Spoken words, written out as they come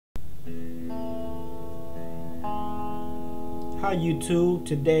Hi YouTube,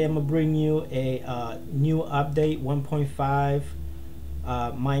 today I'm gonna bring you a new update 1.5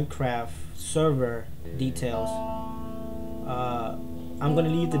 Minecraft server details. I'm gonna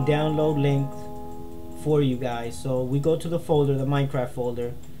leave the download link for you guys. So we go to the folder, the Minecraft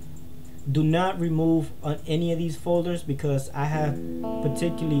folder. Do not remove on any of these folders because I have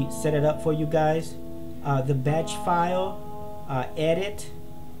particularly set it up for you guys. The batch file, edit,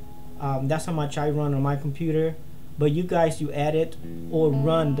 that's how much I run on my computer. But you guys, you edit or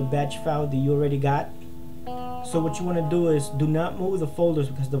run the batch file that you already got. So what you want to do is do not move the folders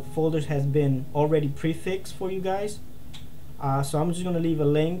because the folders has been already prefixed for you guys. So I'm just going to leave a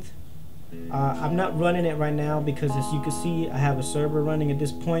link. I'm not running it right now because as you can see I have a server running at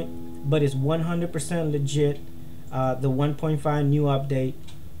this point, but it's 100% legit. The 1.5 new update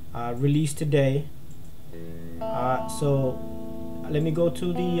released today. So let me go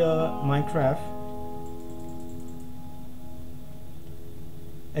to the Minecraft.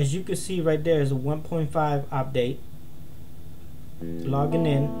 As you can see right there is a 1.5 update. Logging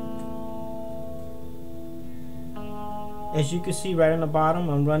in. As you can see right on the bottom,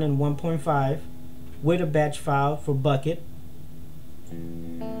 I'm running 1.5 with a batch file for Bukkit.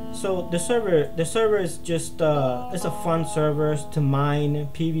 So the server is just it's a fun server to mine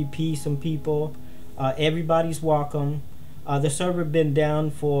PvP some people. Everybody's welcome. The server been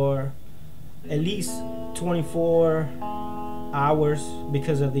down for at least 24 hours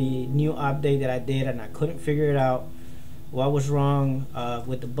because of the new update that I did, and I couldn't figure it out. What was wrong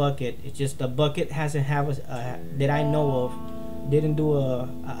with the Bukkit? It's just the Bukkit hasn't have that I know of didn't do a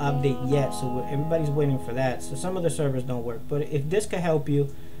update yet, so everybody's waiting for that. So some of the servers don't work, but if this can help you,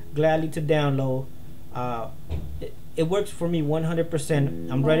 gladly to download. It works for me 100%.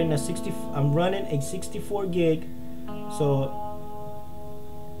 I'm running a 64 gig, so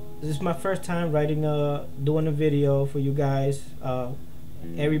this is my first time doing a video for you guys.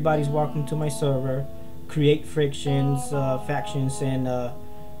 Everybody's welcome to my server. Create frictions, factions, and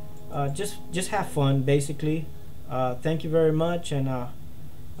just have fun basically. Thank you very much, and I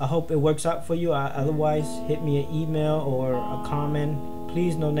hope it works out for you. Otherwise, hit me an email or a comment.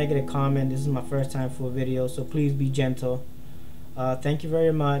 Please, no negative comment. This is my first time for a video, so please be gentle. Thank you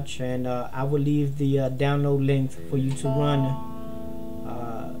very much, and I will leave the download link for you to run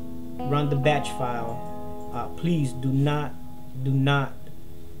the batch file. Please do not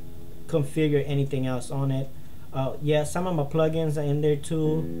configure anything else on it. Yeah, some of my plugins are in there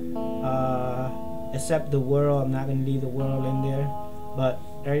too, except the world. I'm not going to leave the world in there, but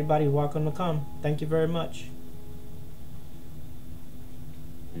everybody welcome to come. Thank you very much.